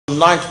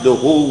unite the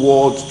whole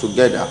world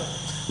together.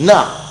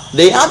 Now,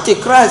 the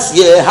Antichrist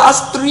here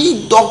has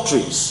 3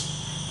 doctrines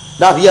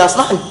that he has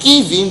now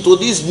given to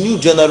these new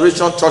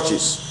generation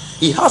churches.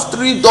 He has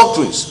 3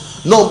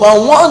 doctrines. Number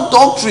 1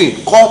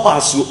 doctrine, come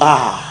as you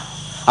are.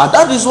 And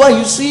that is why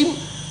you see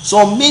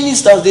some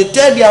ministers, they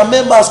tell their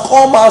members,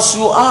 come as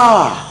you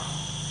are.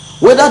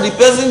 Whether the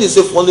person is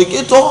a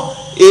fornicator,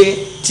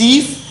 a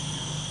thief,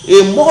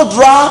 a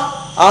murderer,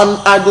 an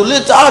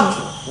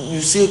idolater,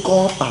 you say,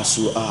 come as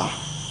you are.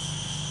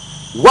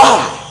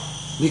 Why?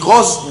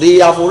 Because they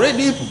have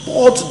already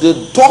bought the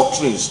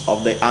doctrines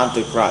of the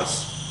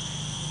Antichrist.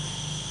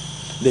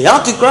 The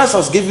Antichrist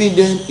has given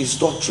them his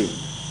doctrine.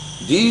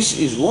 This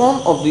is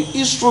one of the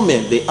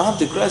instruments the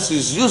Antichrist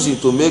is using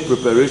to make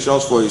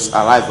preparations for his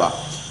arrival.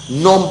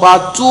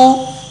 Number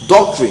 2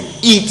 doctrine,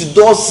 it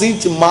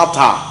doesn't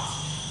matter.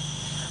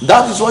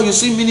 That is why you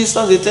see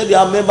ministers, they tell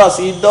their members,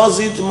 it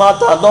doesn't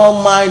matter,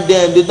 don't mind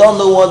them, they don't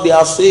know what they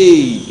are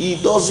saying.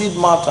 It doesn't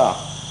matter.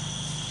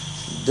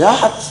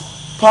 That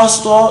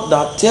pastor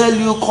that tell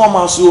you come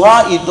as you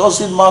are, it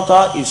doesn't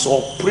matter, is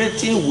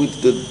operating with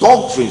the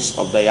doctrines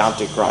of the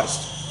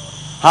Antichrist.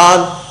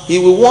 And he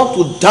will want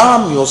to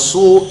damn your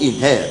soul in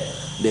hell.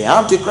 The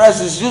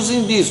Antichrist is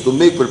using this to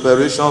make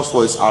preparations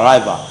for his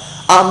arrival.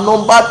 And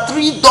number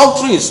 3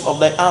 doctrines of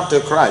the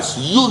Antichrist,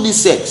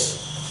 unisex.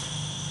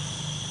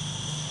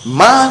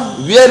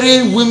 Man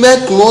wearing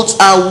women clothes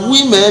and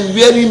women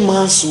wearing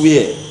man's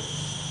wear.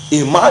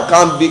 A man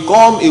can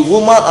become a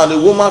woman and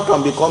a woman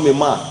can become a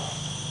man.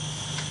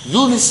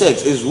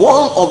 Unisex is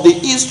one of the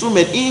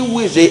instruments in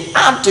which the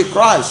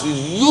Antichrist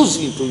is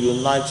using to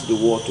unite the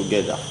world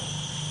together.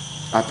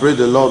 I pray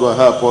the Lord will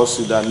help us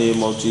in the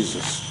name of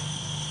Jesus.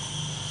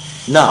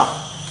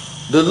 Now,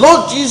 the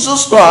Lord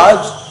Jesus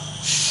Christ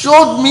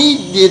showed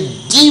me the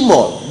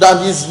demon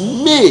that is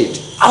made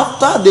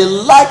after the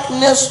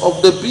likeness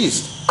of the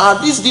beast.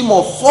 And this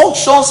demon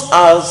functions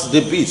as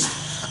the beast.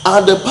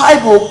 And the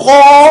Bible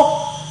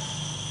calls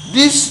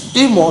this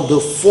demon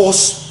the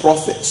false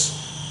prophet.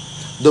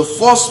 The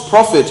false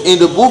prophet in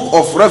the book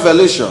of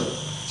Revelation,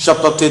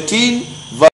 chapter 13,